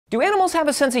Do animals have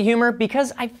a sense of humor?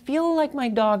 Because I feel like my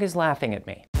dog is laughing at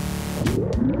me.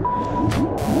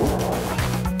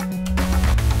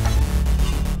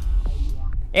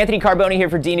 Anthony Carboni here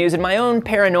for D-News, and my own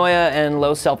paranoia and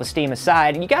low self-esteem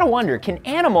aside, you gotta wonder, can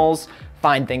animals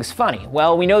find things funny?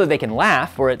 Well, we know that they can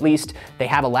laugh, or at least they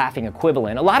have a laughing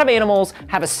equivalent. A lot of animals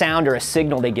have a sound or a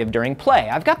signal they give during play.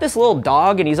 I've got this little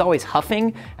dog and he's always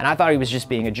huffing, and I thought he was just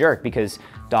being a jerk because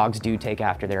dogs do take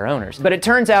after their owners. But it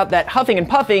turns out that huffing and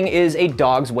puffing is a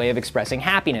dog's way of expressing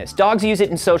happiness. Dogs use it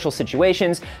in social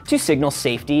situations to signal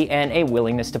safety and a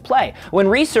willingness to play. When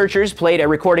researchers played a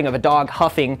recording of a dog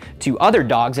huffing to other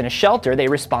dogs in a shelter, they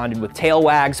responded with tail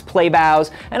wags, play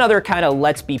bows, and other kind of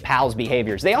let's be pals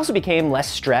behaviors. They also became less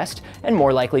stressed and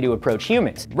more likely to approach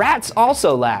humans. Rats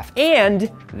also laugh,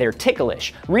 and they're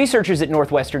ticklish. Researchers at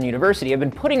Northwestern University have been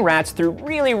putting rats through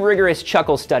really rigorous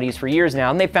chuckle studies for years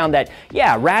now, and they found that,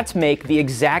 yeah, rats make the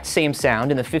exact same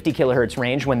sound in the 50 kilohertz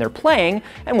range when they're playing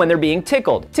and when they're being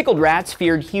tickled. Tickled rats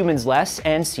feared humans less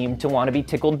and seemed to want to be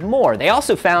tickled more. They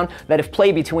also found that if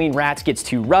play between rats gets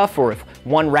too rough, or if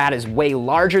one rat is way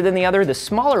larger than the other, the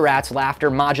smaller rat's laughter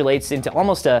modulates into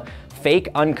almost a fake,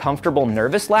 uncomfortable,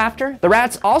 nervous laughter. The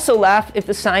rats also laugh if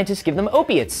the scientists give them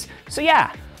opiates. So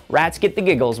yeah, rats get the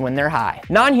giggles when they're high.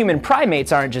 Non-human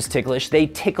primates aren't just ticklish, they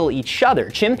tickle each other.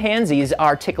 Chimpanzees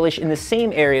are ticklish in the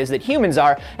same areas that humans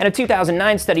are, and a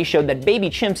 2009 study showed that baby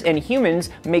chimps and humans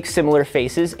make similar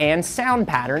faces and sound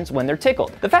patterns when they're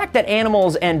tickled. The fact that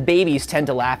animals and babies tend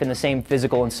to laugh in the same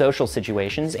physical and social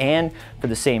situations, and for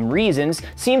the same reasons,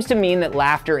 seems to mean that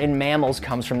laughter in mammals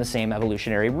comes from the same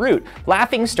evolutionary root.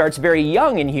 Laughing starts very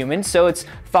young in humans, so it's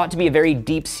thought to be a very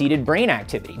deep-seated brain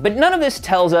activity. But none of this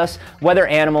tells us whether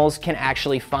animals can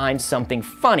actually find something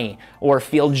funny or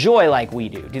feel joy like we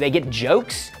do. Do they get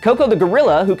jokes? Koko the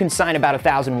Gorilla, who can sign about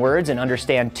 1,000 words and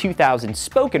understand 2,000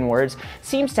 spoken words,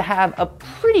 seems to have a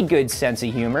pretty good sense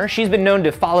of humor. She's been known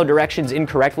to follow directions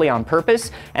incorrectly on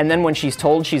purpose, and then when she's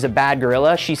told she's a bad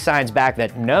gorilla, she signs back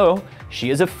that no,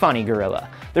 she is a funny gorilla.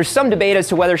 There's some debate as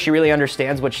to whether she really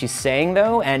understands what she's saying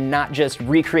though, and not just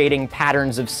recreating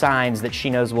patterns of signs that she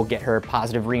knows will get her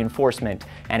positive reinforcement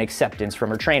and acceptance from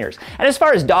her trainers. And as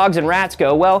far as dogs and rats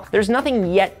go, well, there's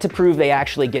nothing yet to prove they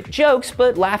actually get jokes,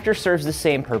 but laughter serves the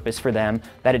same purpose for them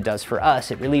that it does for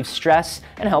us. It relieves stress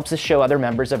and helps us show other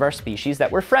members of our species that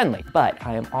we're friendly. But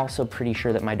I am also pretty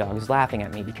sure that my dog is laughing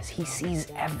at me because he sees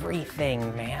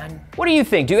everything, man. What do you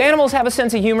think? Do animals have a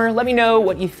sense of humor? Let me know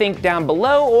what you think down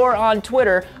below or on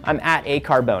Twitter. I'm at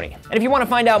 @Carboni. And if you want to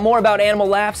find out more about animal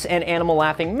laughs and animal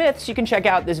laughing myths, you can check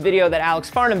out this video that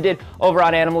Alex Farnham did over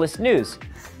on Animalist News.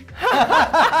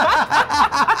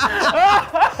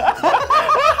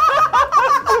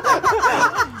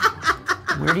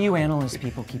 Where do you analyst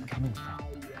people keep coming from?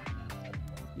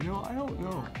 You know, I don't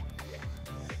know.